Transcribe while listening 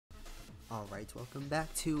Alright, welcome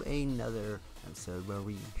back to another episode where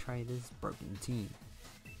we try this broken team.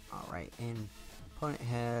 Alright, and opponent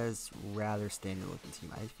has rather standard looking team.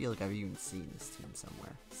 I feel like I've even seen this team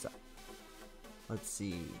somewhere. So, let's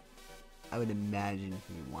see. I would imagine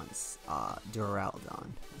he wants Duraludon,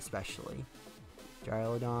 especially.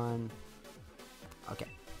 Duraludon. Okay.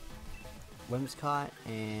 Whimsicott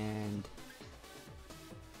and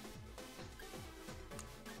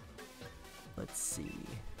let's see.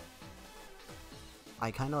 I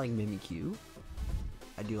kind of like Mimikyu.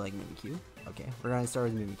 I do like Mimikyu. Okay, we're gonna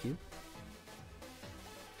start with Mimikyu.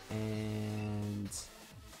 And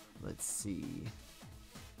let's see.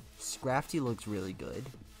 Scrafty looks really good.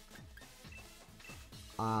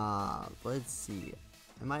 Let's see.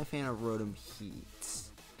 Am I a fan of Rotom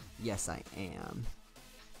Heat? Yes, I am.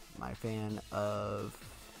 Am I a fan of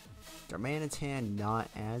Darmanitan? Not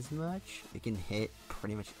as much. It can hit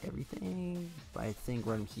pretty much everything, but I think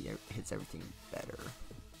Rotom Heat hits everything better.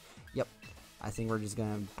 Yep. I think we're just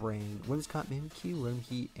gonna bring Whimsicott, Mimikyu, Rotom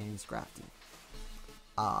Heat, and Scrafty.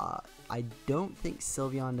 I don't think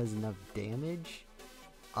Sylveon does enough damage.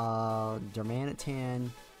 Darmanitan,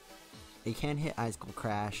 it can hit Ice Cold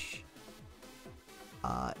Crash.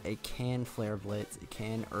 It can Flare Blitz. It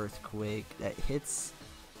can Earthquake. That hits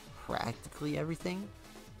practically everything.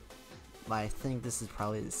 But I think this is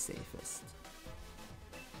probably the safest.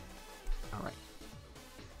 Alright.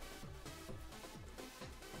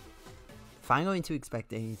 If I'm going to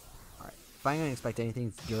expect anything,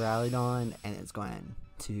 it's Duraludon, and it's going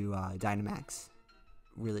to Dynamax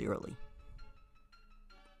really early.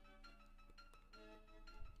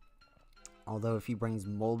 Although if he brings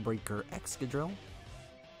Mold Breaker Excadrill,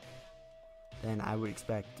 then I would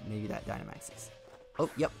expect maybe that Dynamaxes. Oh,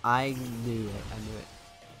 yep, I knew it.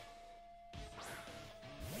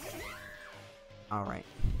 Alright.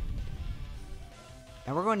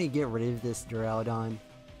 And we're going to get rid of this Duraludon.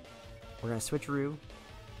 We're going to Switcheroo.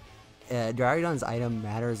 Duraludon's item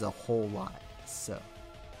matters a whole lot, so.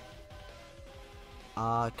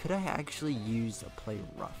 Could I actually use a Play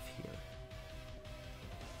Rough here?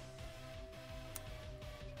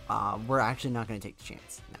 We're actually not going to take the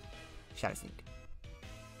chance. No. Shadow Sneak.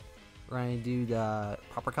 We're going to do the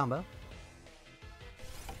proper combo.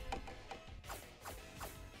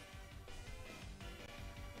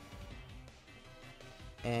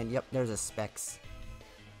 And yep, there's a Specs.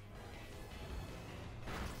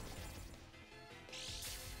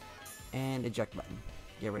 And eject button.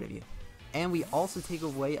 Get rid of you. And we also take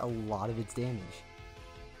away a lot of its damage.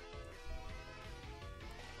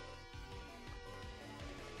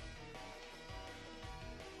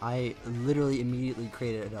 I literally immediately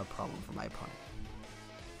created a problem for my opponent.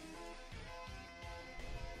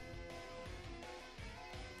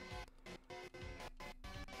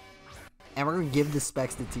 And we're going to give the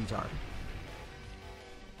Specs to T-Tar.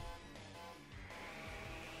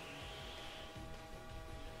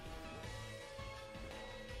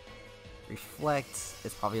 Reflect.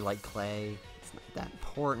 It's probably like Clay. It's not that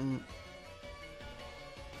important.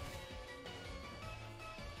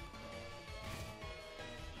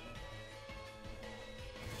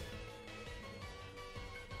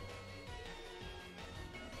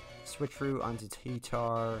 Switcheroo onto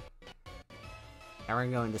T-Tar. And we're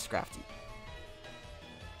going to Scrafty.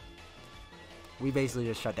 We basically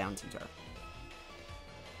just shut down T-Tar.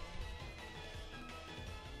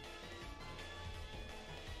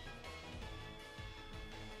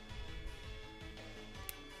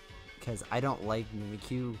 Because I don't like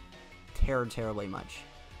Mimikyu terribly much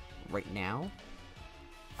right now.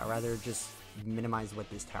 I'd rather just minimize what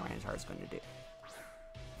this Tyranitar is going to do.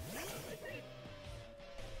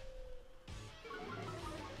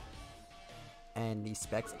 And the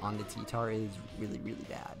Specs on the T-Tar is really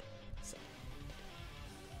bad. So.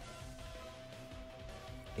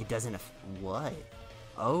 It doesn't what?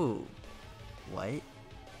 Oh. What?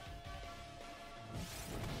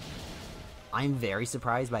 I'm very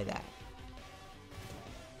surprised by that.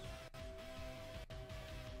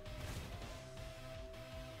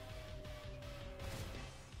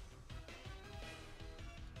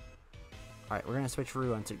 Alright, we're gonna switch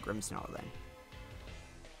Switcheroo onto Grimmsnarl then.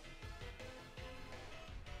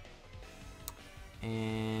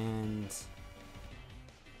 And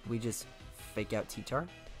we just fake out T-Tar.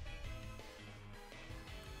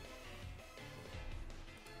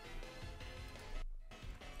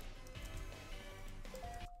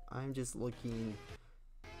 I'm just looking.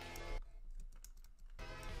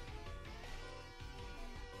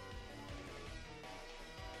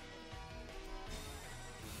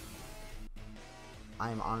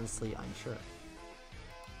 I'm honestly unsure.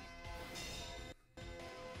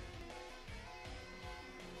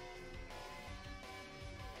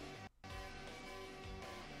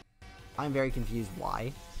 I'm very confused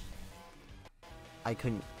why I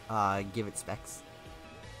couldn't give it specs.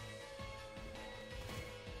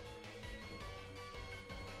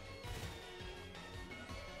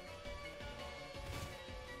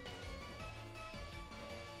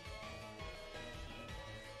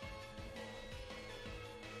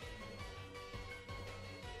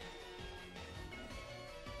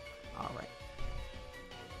 Alright.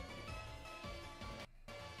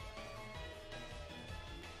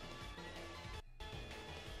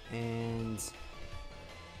 And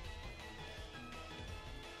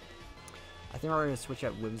I think we're going to switch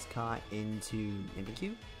out Whimsicott into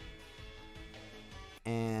Mimikyu.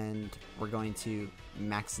 And we're going to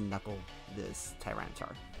max knuckle this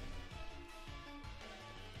Tyranitar.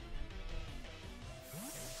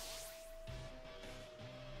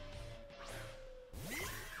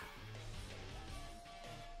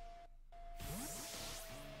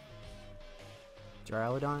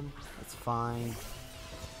 Duraludon, that's fine.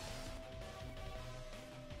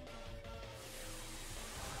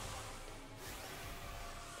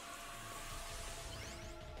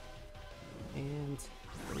 And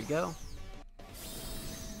there we go.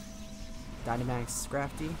 Dynamax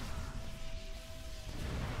Scrafty.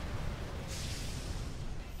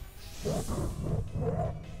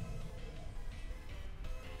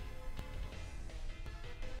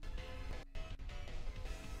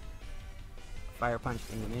 Fire Punch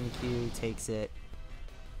into Mimikyu, takes it.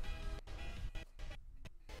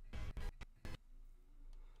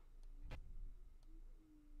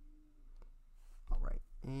 Alright,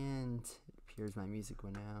 and it appears my music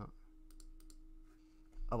went out.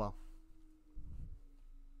 Oh well.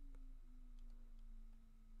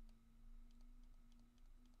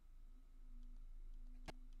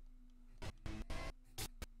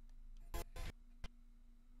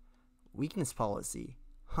 Weakness policy.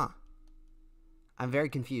 Huh. I'm very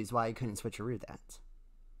confused why I couldn't switcheroo that.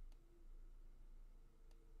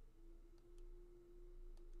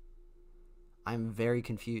 I'm very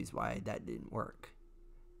confused why that didn't work.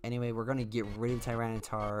 Anyway, we're going to get rid of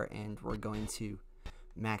Tyranitar and we're going to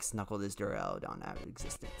max knuckle this Duraludon out of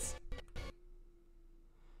existence.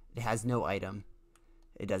 It has no item.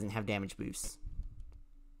 It doesn't have damage boosts.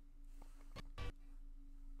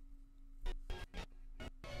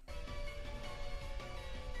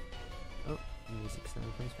 Oh, the music sound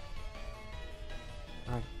comes back.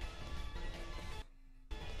 Alright.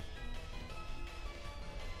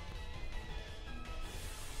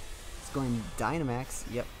 It's going Dynamax.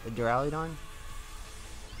 Yep, the Duraludon.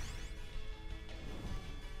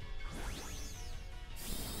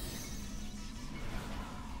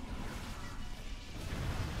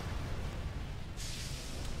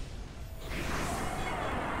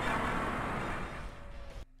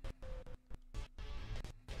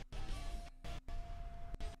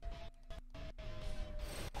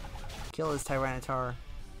 Kill his Tyranitar.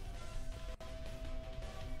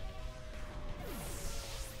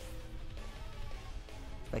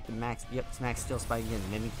 Like the max. Yep, it's max steel spike against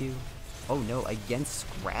Mimikyu. Oh no, against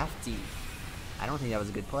Scrafty. I don't think that was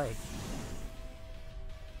a good play.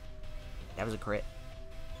 That was a crit.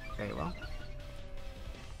 Very well.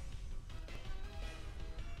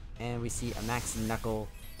 And we see a max knuckle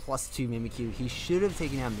 +2 Mimikyu. He should have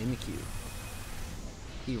taken out Mimikyu.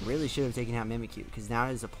 He really should have taken out Mimikyu, because now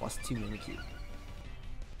it is a +2 Mimikyu.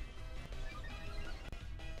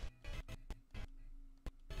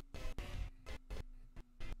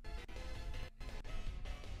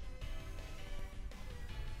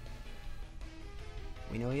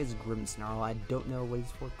 We know he has Grimmsnarl. I don't know what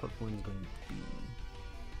his fourth Pokemon is going to be.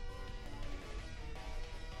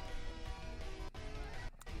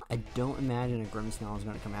 I don't imagine a Grimmsnarl is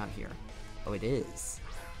going to come out here. Oh, it is.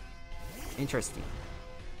 Interesting.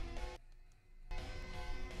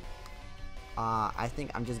 I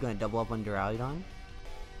think I'm just going to double up on Duraludon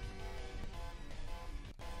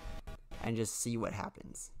and just see what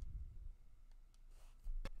happens.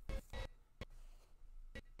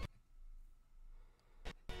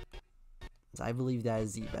 So I believe that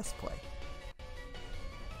is the best play.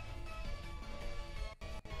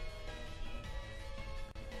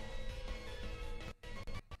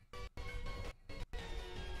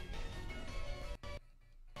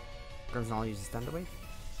 Grimmsnarl uses Thunder Wave.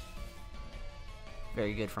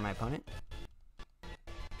 Very good for my opponent.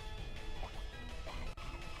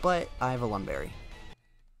 But I have a Lum Berry.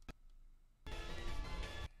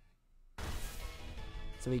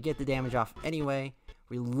 So we get the damage off anyway.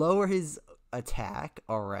 We lower his attack.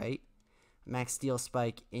 Alright. Max Steel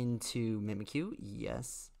Spike into Mimikyu.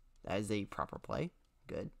 Yes. That is a proper play.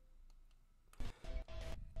 Good.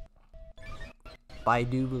 But I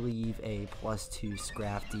do believe a +2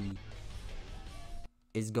 Scrafty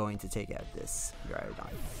is going to take out this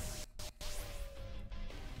Gyrodon.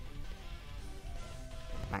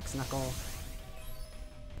 Max Knuckle.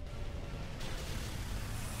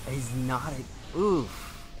 He's not a...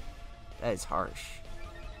 Oof. That is harsh.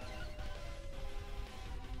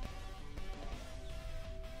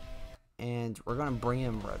 And we're going to bring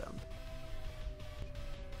in Rotom.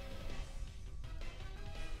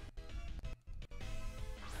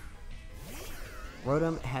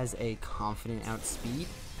 Rotom has a confident outspeed.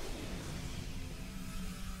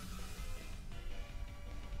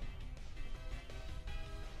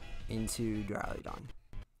 Into Duraludon.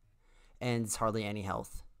 And it's hardly any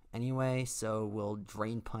health anyway, so we'll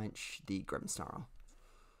Drain Punch the Grimmsnarl.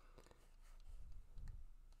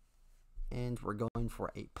 And we're going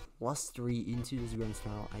for a +3 into this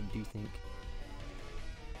Grimmsnarl, I do think.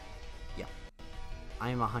 Yeah.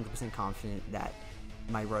 I am 100% confident that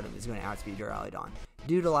my Rotom is going to outspeed Duraludon.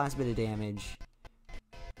 Due to the last bit of damage.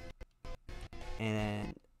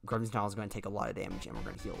 And Grimmsnarl is going to take a lot of damage, and we're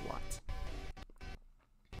going to heal a lot.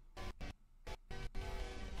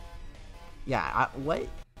 Yeah, what?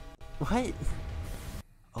 What?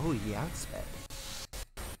 Oh, yeah, outsped.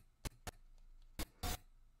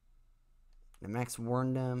 The Max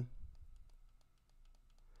warned him.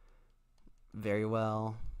 Very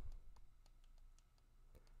well.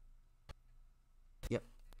 Yep,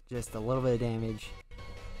 just a little bit of damage.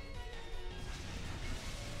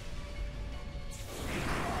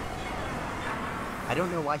 I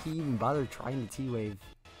don't know why he even bothered trying to T-Wave.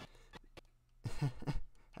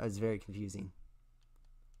 That was very confusing.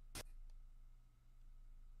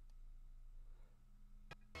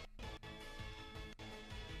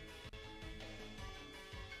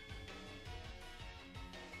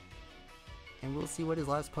 And we'll see what his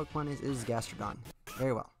last Pokemon is. It is Gastrodon.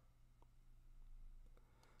 Very well.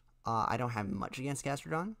 I don't have much against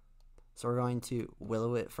Gastrodon. So we're going to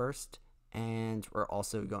Willow it first. And we're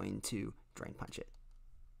also going to Drain Punch it.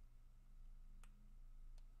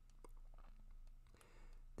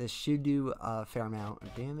 This should do a fair amount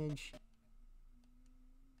of damage.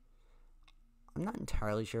 I'm not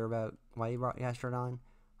entirely sure about why he brought Gastrodon.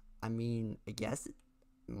 I mean, I guess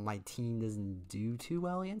my team doesn't do too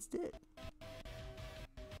well against it.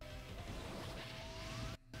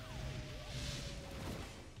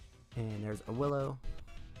 And there's a Willow.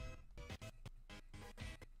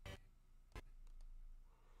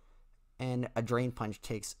 And a Drain Punch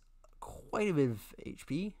takes quite a bit of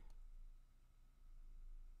HP.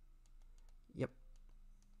 Yep.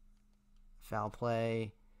 Foul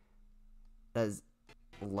Play does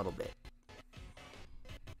a little bit.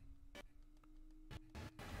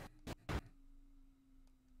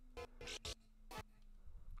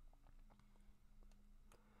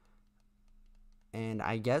 And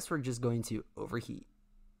I guess we're just going to overheat.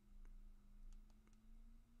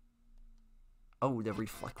 Oh, the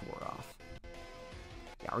Reflect wore off.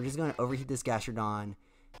 Yeah, we're just going to overheat this Gastrodon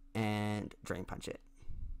and Drain Punch it.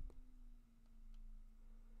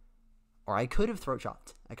 Or I could have Throat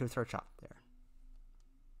Chopped. I could have Throat Chopped there.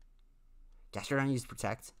 Gastrodon used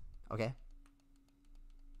Protect. Okay.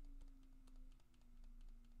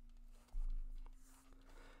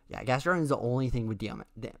 Yeah, Gastrodon is the only thing with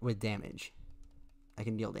damage. I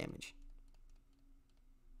can deal damage.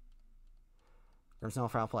 Grimmsnarl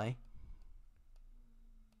Foul Play.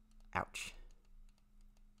 Ouch.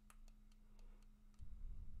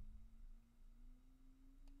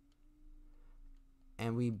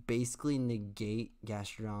 And we basically negate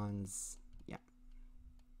Gastrodon's... Yeah.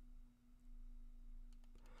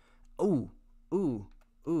 Ooh. Ooh.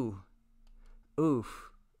 Ooh. Oof.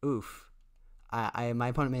 Oof. My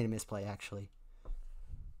opponent made a misplay, actually.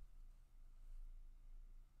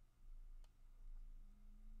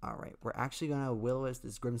 Alright, we're actually going to Will-O-Wisp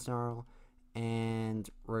this Grimmsnarl, and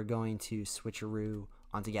we're going to Switcheroo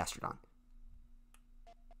onto Gastrodon.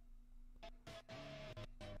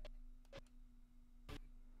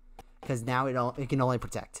 Because now it can only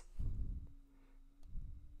protect.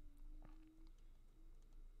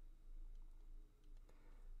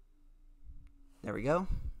 There we go.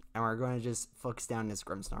 And we're going to just focus down this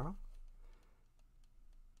Grimmsnarl.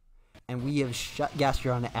 And we have shut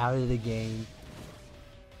Gastrodon out of the game.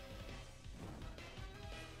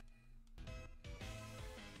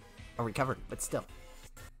 Oh, recovered, but still.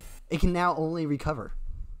 It can now only recover.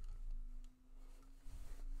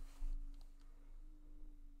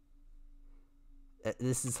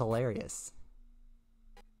 This is hilarious.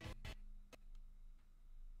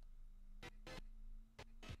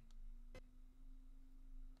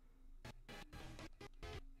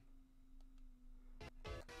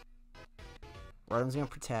 Rotom's going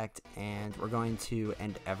to protect, and we're going to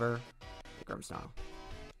End Ever the Grimmsnarl.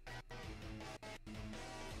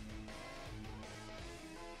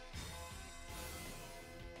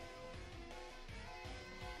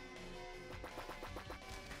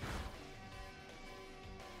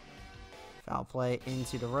 Foul Play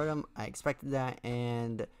into the Rotom. I expected that,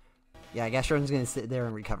 and yeah, I guess Rotom's going to sit there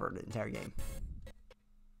and recover the entire game.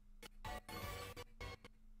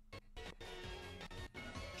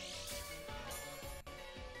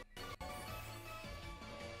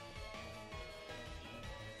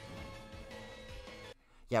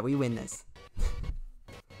 Yeah, we win this.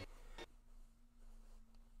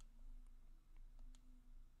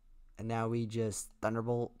 And now we just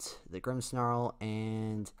Thunderbolt the Grimmsnarl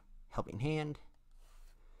and Helping Hand.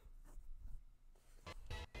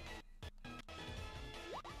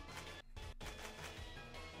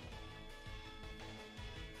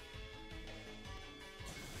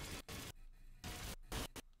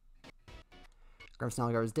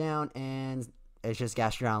 Grimmsnarl goes down, and it's just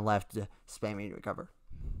Gastrodon left spamming to recover.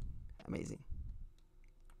 Amazing.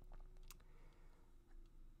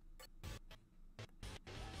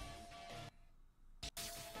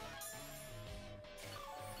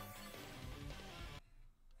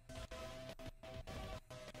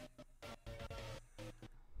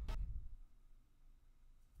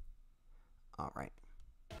 Alright.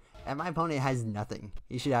 And my opponent has nothing.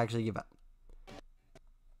 He should actually give up.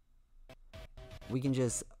 We can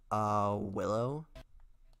just Willow.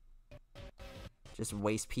 Just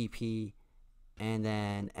waste PP and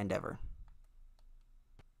then Endeavor.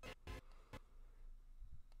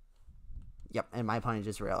 Yep, and my opponent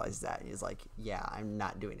just realized that. He's like, yeah, I'm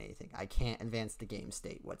not doing anything. I can't advance the game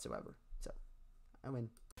state whatsoever. So, I win.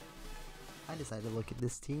 I decided to look at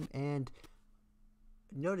this team and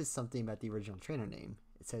notice something about the original trainer name.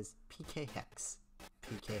 It says PK Hex.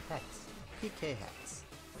 PK Hex. PK Hex.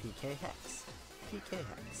 PK Hex. PK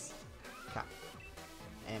Hex. Okay.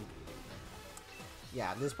 And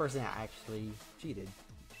yeah, this person actually cheated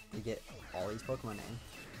to get all these Pokemon in.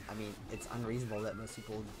 I mean, it's unreasonable that most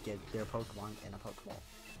people get their Pokemon in a Pokeball.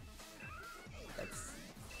 That's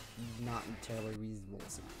not terribly reasonable,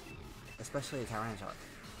 especially a Tyranitar.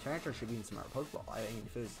 Tyranitar should be in some other Pokeball. I mean,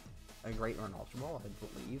 if it was a Great or an Ultra Ball, I'd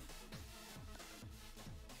believe.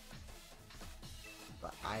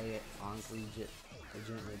 But I honestly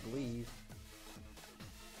legitimately believe,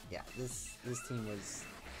 yeah, this team was.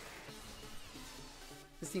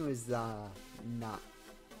 This team was not.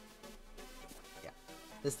 Yeah,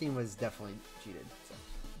 this team was definitely cheated. So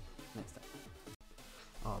next time.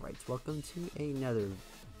 All right, welcome to another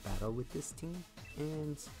battle with this team,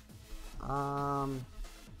 and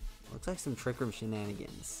looks like some Trick Room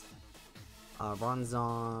shenanigans.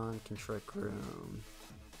 Ronzon can Trick Room,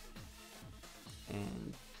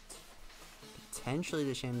 and potentially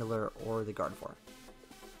the Chandelure or the Gardevoir.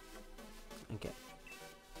 Okay.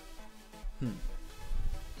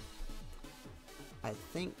 I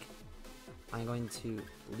think I'm going to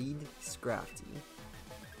lead Scrafty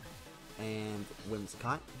and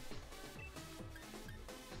Whimsicott.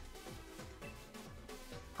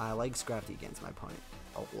 I like Scrafty against my opponent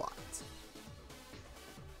a lot.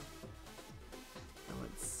 And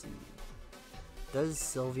let's see. Does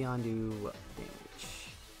Sylveon do damage?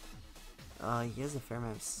 He has a fair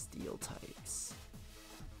amount of steel types.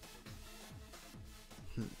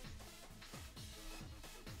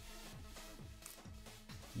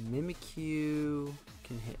 Mimikyu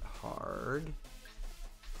can hit hard,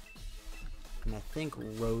 and I think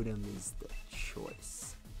Rotom is the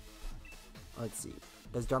choice. Let's see.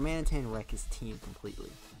 Does Darmanitan wreck his team completely?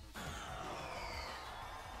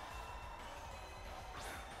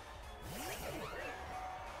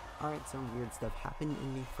 Alright, some weird stuff happened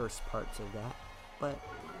in the first parts of that, but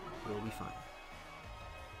we'll be fine.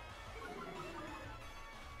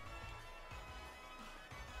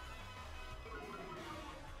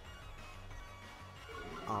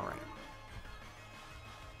 Alright.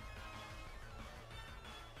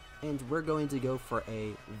 And we're going to go for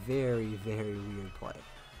a very, very weird play.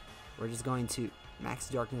 We're just going to Max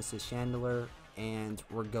Darkness to Chandelure, and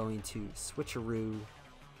we're going to Switcheroo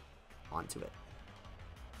onto it.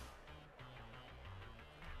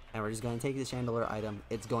 And we're just going to take the Chandelure item.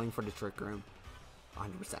 It's going for the Trick Room,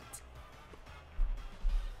 100%.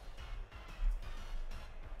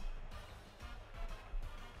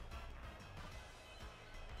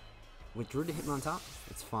 Withdrew to Hitmontop.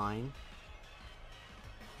 It's fine.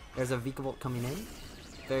 There's a Vikavolt coming in.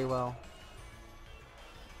 Very well.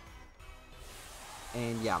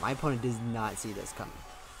 And yeah, my opponent does not see this coming.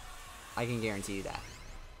 I can guarantee you that.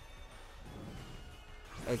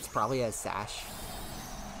 It's probably a Sash.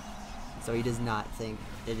 So he does not think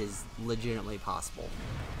it is legitimately possible.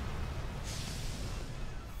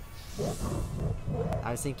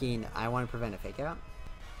 I was thinking I want to prevent a fake out.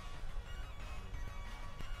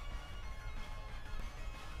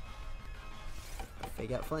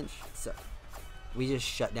 Fake out flinch. So we just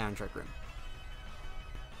shut down Trick Room.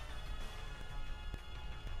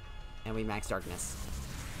 And we max darkness.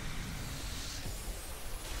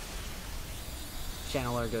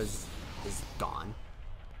 Channeler is gone.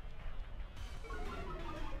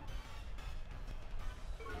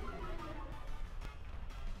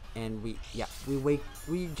 And we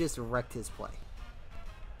just wrecked his play.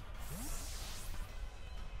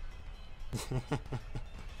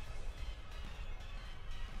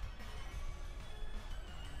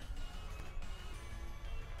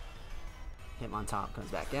 Hitmontop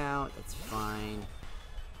comes back out, that's fine.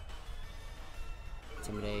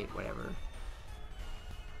 Intimidate, whatever.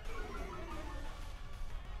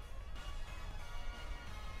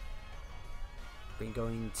 We're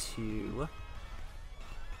going to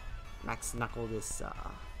max knuckle this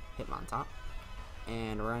Hitmontop,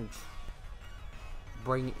 and we're going to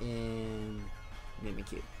bring in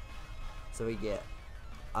Mimikyu, so we get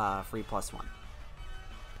free +1.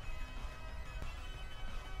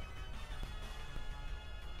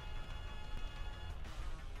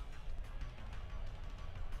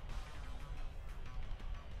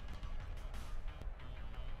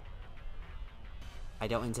 I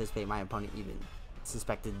don't anticipate my opponent even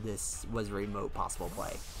suspected this was a remote possible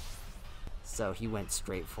play. So he went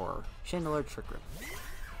straight for Channeler Trick Room.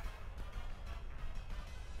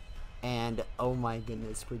 And oh my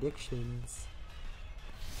goodness, predictions.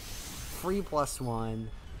 Free +1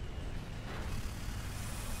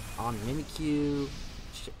 on Mimikyu.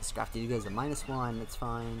 Scrafty goes to -1, that's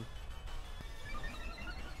fine.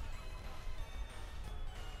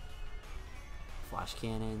 Flash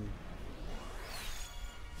Cannon.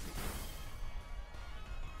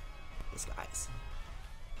 Guys.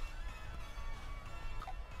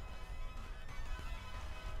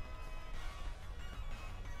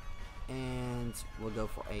 And we'll go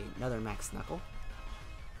for another max knuckle.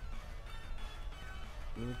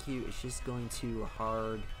 Mimikyu is just going to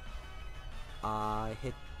hard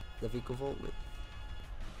hit the Vehicle Volt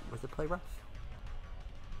with a play rough.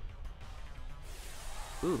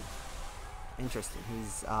 Ooh, interesting.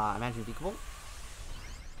 He's imagine Vehicle Volt.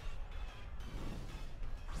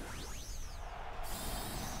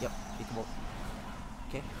 Yep, Vehicle Volt.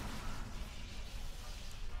 Okay.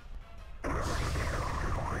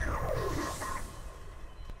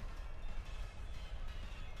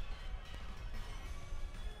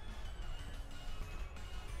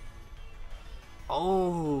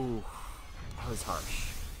 Oh, that was harsh.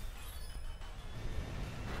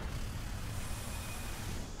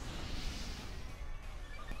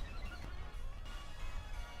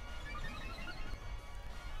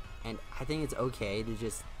 And I think it's okay to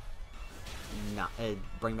just not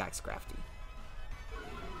bring back Scrafty.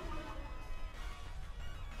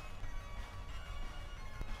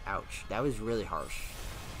 Ouch, that was really harsh.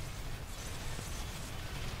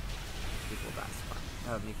 People dies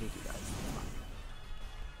fine. Oh, Mimikyu dies fine.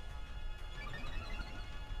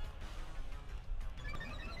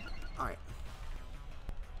 Alright.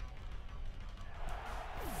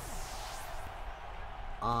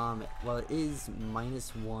 Well, it is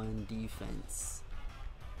 -1 defense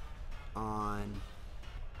on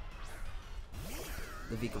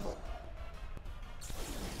the Vehicle Volt.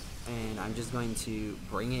 And I'm just going to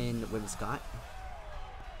bring in Whimsicott.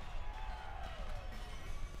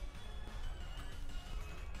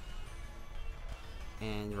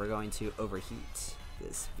 And we're going to overheat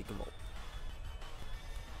this Vehicle Volt.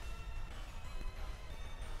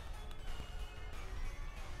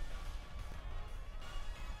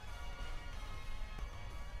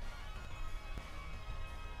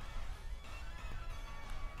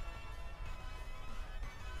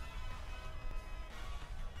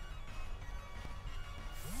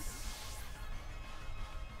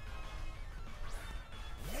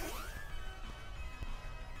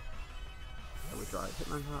 Draw a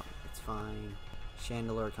Hitmontop, it's fine.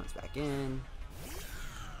 Channeler comes back in,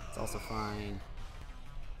 it's also fine.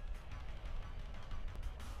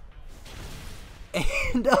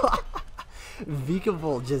 And Vehicle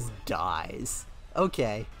Volt just dies.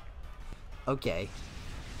 Okay. Okay.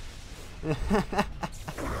 Yeah,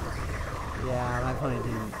 my opponent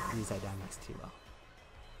didn't use that dynamics too well.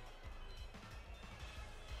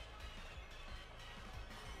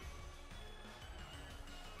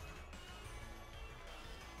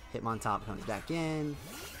 Hitmontop comes back in.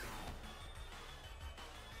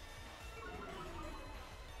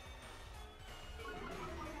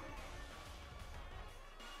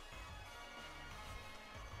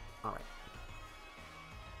 Alright.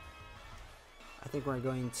 I think we're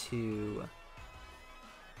going to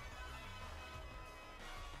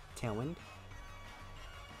Tailwind.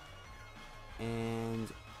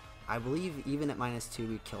 And I believe even at -2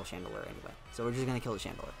 we kill Channeler anyway. So we're just going to kill the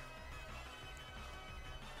Channeler.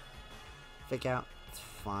 Fake out. It's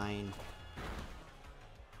fine.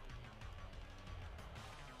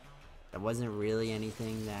 That wasn't really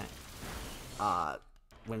anything that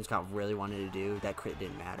Whimsicott really wanted to do. That crit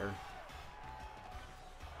didn't matter.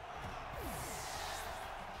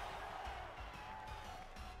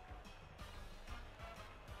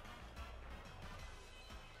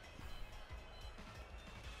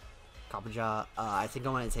 Copperjaw, I think I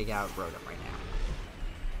want to take out Rotom right now.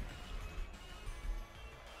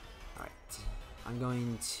 Alright. I'm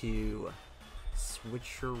going to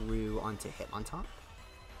Switcheroo onto Hitmontop.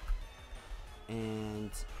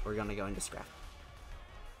 And we're going to go into Scrafty.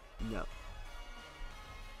 No.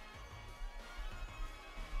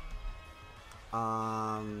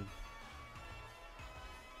 Now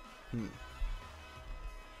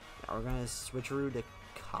we're going to Switcheroo to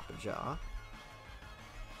Copperjaw.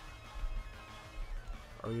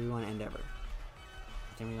 Or do we want Endeavor?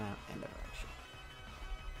 I think we want Endeavor, actually.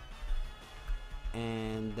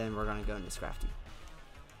 And then we're gonna go into Scrafty.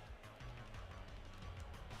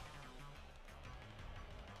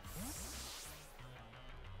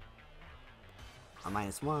 A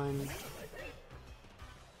 -1.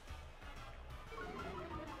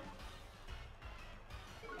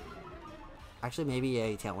 Actually, maybe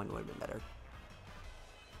a Tailwind would have been better.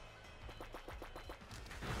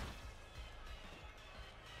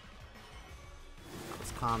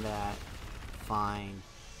 Combat, fine.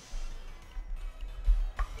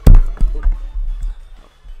 Oh,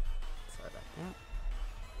 sorry about that.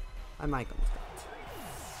 I might almost got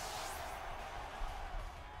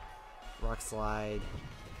Rock Slide.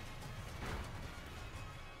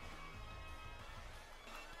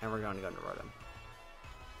 And we're going to go into Rotom.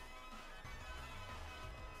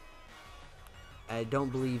 I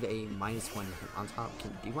don't believe a -1 on top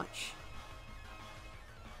can do much.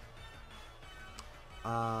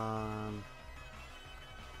 I'm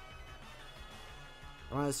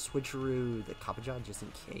gonna Switcheroo the Copperjaw just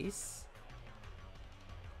in case.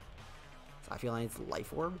 So I feel like it's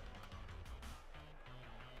Life Orb.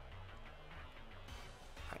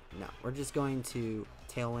 Alright, no, we're just going to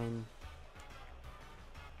Tailwind.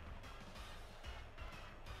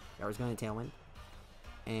 Yeah, we're just going to Tailwind.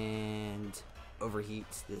 And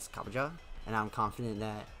overheat this Copperjaw. And I'm confident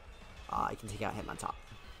that I can take out Hitmontop.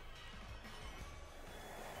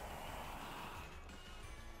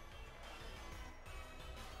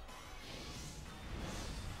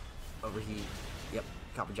 Overheat. Yep.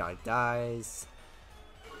 Copperjaw dies.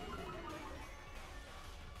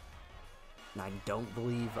 And I don't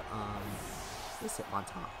believe this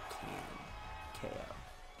Hitmontop can KO.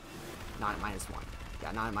 Not at -1.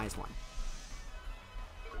 Yeah, not at -1.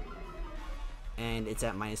 And it's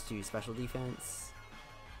at -2 special defense.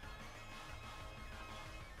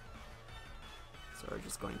 So we're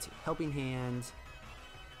just going to Helping Hand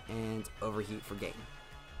and overheat for game.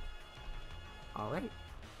 Alright.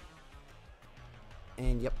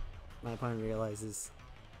 And yep, my opponent realizes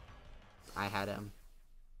I had him.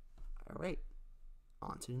 Alright,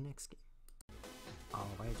 on to the next game.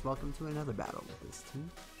 Alright, welcome to another battle with this team.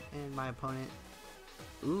 And my opponent,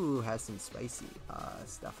 has some spicy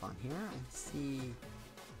stuff on here. I see,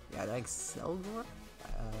 yeah, that Excelgor.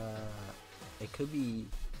 It could be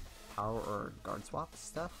power or guard swap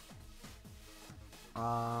stuff.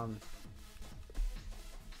 I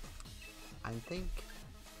think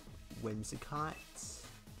Whimsicott,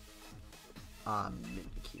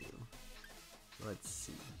 Mimikyu. Let's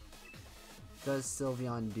see. Does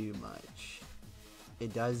Sylveon do much?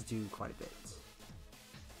 It does do quite a bit.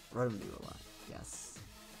 Rotom do a lot, yes.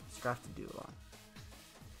 Scrafty do a lot.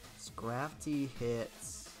 Scrafty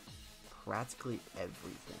hits practically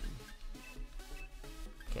everything.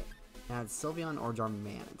 Okay, now it's Sylveon or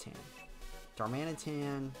Darmanitan.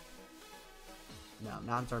 Darmanitan, no,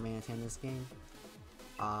 not Darmanitan this game.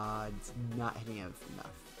 It's not hitting it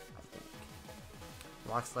enough, I think.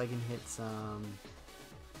 Rock Slide can hit some.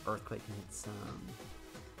 Earthquake can hit some.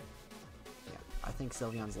 Yeah, I think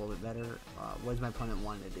Sylveon's a little bit better. What does my opponent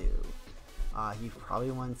want to do? He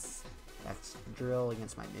probably wants X-Drill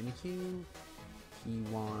against my Mimikyu. He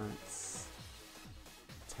wants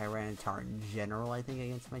Tyranitar in general, I think,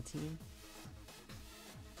 against my team.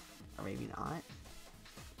 Or maybe not.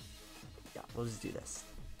 Yeah, we'll just do this.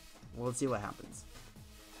 We'll see what happens.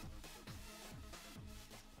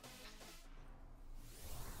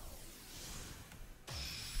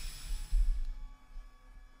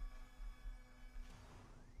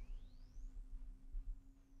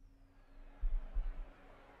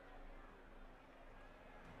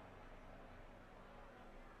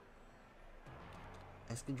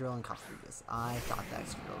 Excadrill and Copperjaw. I thought that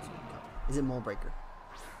Excadrill was going to come. Is it Mold Breaker?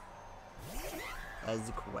 That is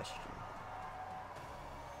the question.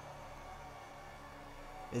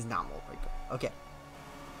 Is not Mold Breaker. Okay.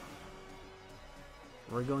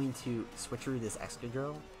 We're going to Switcheroo this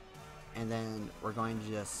Excadrill, and then we're going to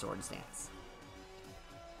just Sword Stance.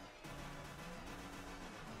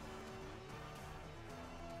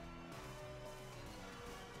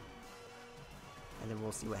 And then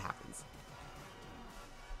we'll see what happens.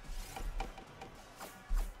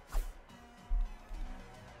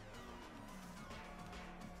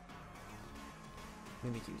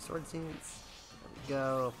 Mimikyu Sword Stance. There we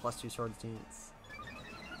go. +2 Sword Stance.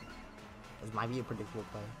 This might be a predictable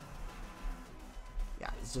play. Yeah,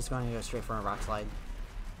 it's just going to go straight for a Rock Slide.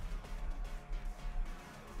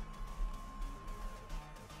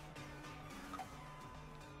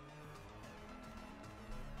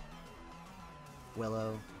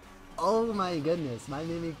 Willow. Oh my goodness, my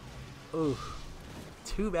Mimic. Oof.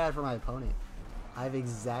 Too bad for my opponent. I have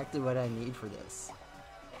exactly what I need for this.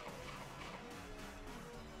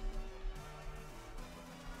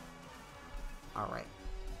 Alright.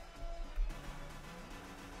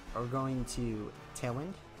 We're going to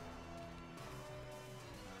Tailwind.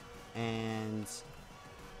 And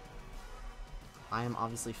I am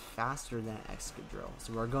obviously faster than Excadrill.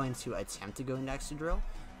 So we're going to attempt to go into Excadrill.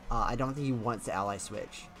 I don't think he wants to ally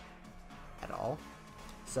switch at all.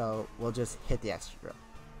 So we'll just hit the Excadrill.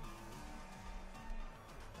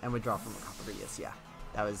 And withdraw from a Copperbeast, yeah.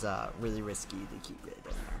 That was really risky to keep it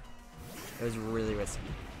in there. It was really risky.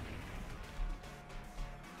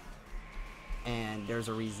 And there's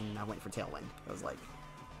a reason I went for Tailwind. I was like,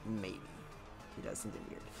 maybe he does something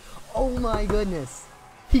weird. Oh my goodness!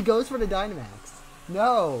 He goes for the Dynamax.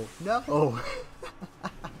 No, no.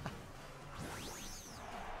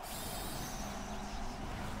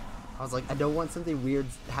 I was like, I don't want something weird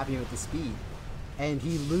happening with the speed. And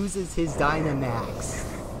he loses his Dynamax.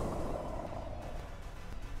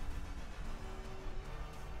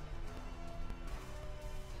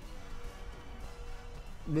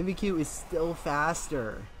 Mimikyu is still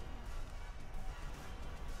faster.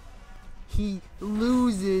 He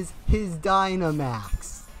loses his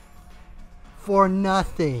Dynamax for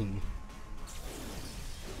nothing.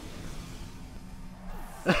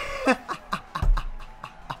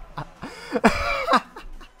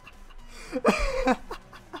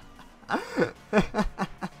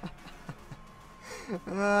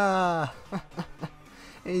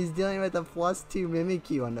 He's dealing with a +2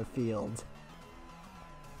 Mimikyu on the field.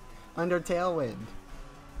 Under Tailwind.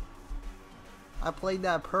 I played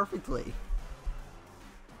that perfectly.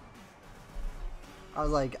 I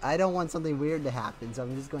was like, I don't want something weird to happen, so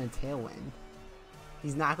I'm just going to Tailwind.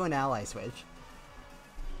 He's not going to ally switch.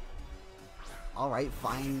 Alright,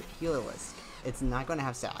 fine. Healerless. It's not going to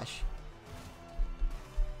have Sash.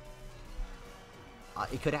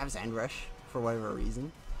 It could have Sand Rush for whatever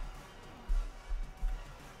reason.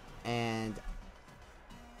 And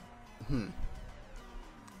I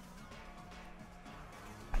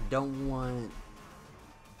don't want.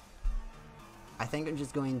 I think I'm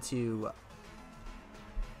just going to.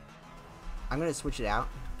 I'm going to switch it out.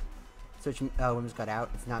 Switch Whimsicott out.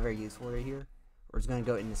 It's not very useful right here. We're just going to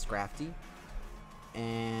go into Scrafty.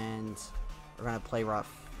 And we're going to play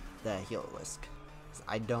rough the Healerless.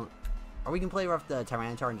 I don't. Or we can play rough the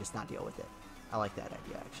Tyranitar and just not deal with it. I like that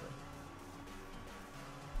idea, actually.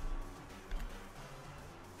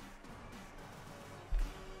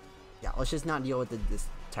 Yeah, let's just not deal with this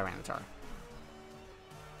Tyranitar.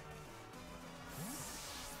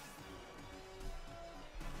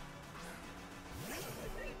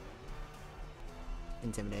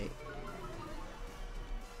 Intimidate.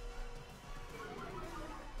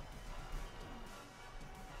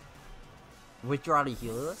 Withdraw to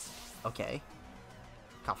Healerless. Okay.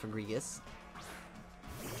 Cofagrigus.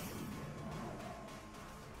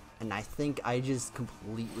 And I think I just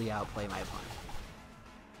completely outplay my opponent.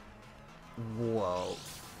 Whoa.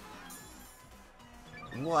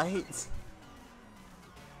 What?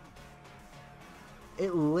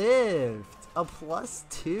 It lived! A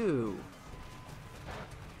 +2.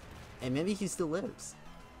 And maybe he still lives.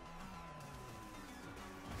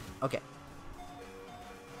 Okay.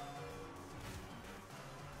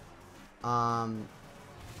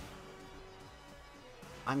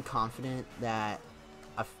 I'm confident that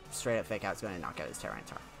a straight up fake out is going to knock out his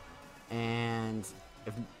Tyranitar. And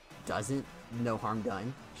if it doesn't, no harm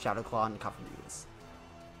done. Shadow Claw and Cofagrigus.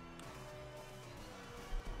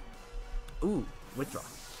 Ooh, withdraw.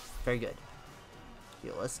 Very good.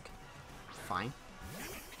 Healisk. Fine.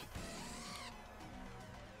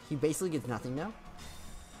 He basically gets nothing now.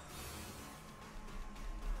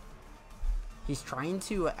 He's trying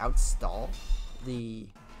to outstall the...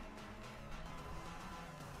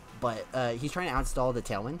 But, he's trying to outstall the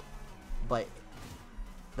Tailwind. But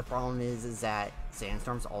The problem is that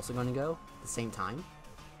Sandstorm's also going to go at the same time.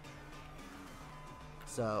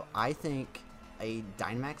 So I think a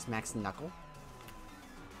Dynamax Max Knuckle,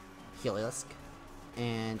 Heliolisk,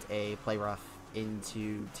 and a Play Rough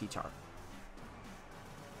into T-Tar.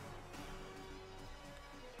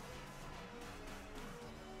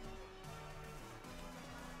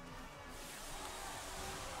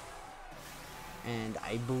 And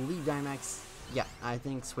I believe Dynamax, yeah, I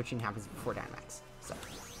think switching happens before Dynamax. So,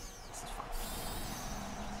 this is fine.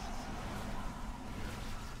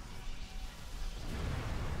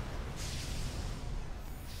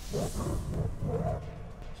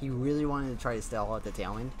 He really wanted to try to stall out the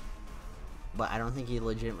Tailwind, but I don't think he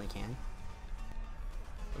legitimately can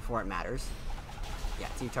before it matters. Yeah,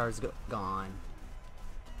 T-Tar's gone.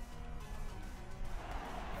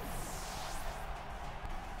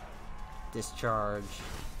 Discharge.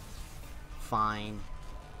 Fine.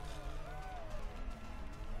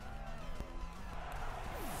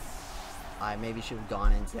 I maybe should have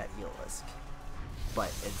gone into that Heliolisk, but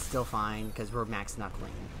it's still fine because we're max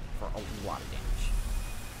knuckling for a lot of damage.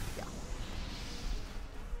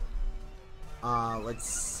 Yeah. Let's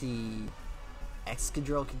see.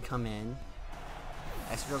 Excadrill can come in.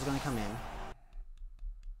 Excadrill's gonna come in.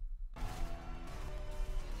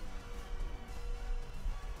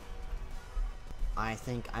 I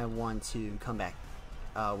think I want to come back.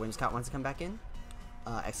 Whimsicott wants to come back in.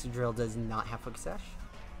 Excadrill does not have Focus Sash.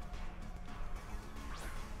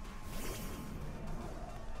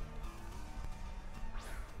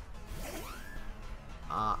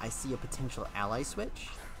 I see a potential ally switch.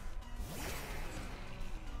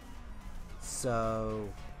 So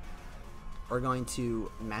we're going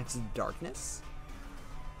to max Darkness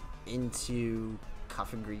into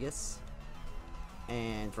Cofagrigus,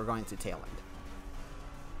 and we're going to Tailwind.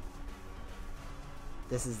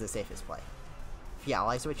 This is the safest play. If he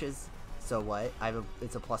ally switches, so what?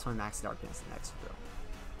 It's a +1 max Darkness next drill.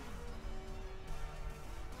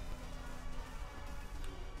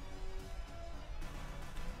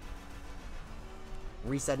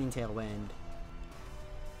 Resetting Tailwind,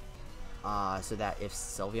 so that if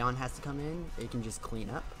Sylveon has to come in, it can just clean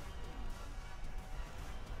up.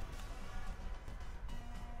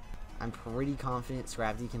 I'm pretty confident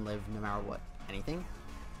Scrafty can live no matter what, anything.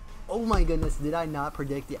 Oh my goodness, did I not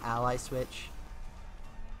predict the ally switch?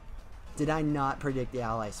 Did I not predict the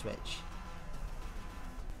ally switch?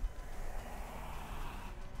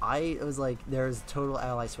 I was like, there's total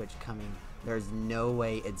ally switch coming. There's no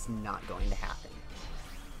way it's not going to happen.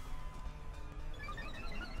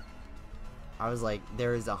 I was like,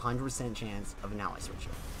 there is 100% chance of an ally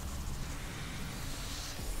switcher.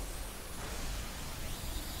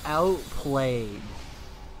 Outplayed.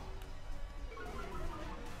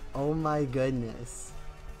 Oh my goodness.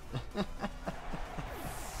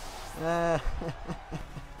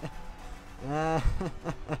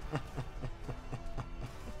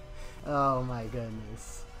 Oh my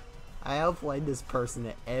goodness. I outplayed this person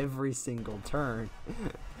at every single turn.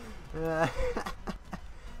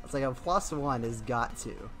 It's like a +1 has got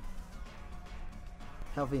to.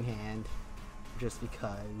 Helping Hand, just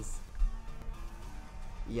because.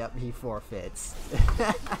 Yep, he forfeits.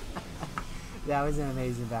 That was an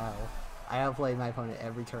amazing battle. I outplayed my opponent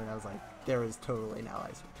every turn. I was like, there is totally an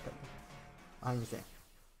ally switch coming. 100%.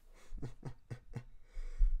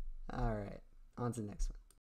 Alright, on to the next one.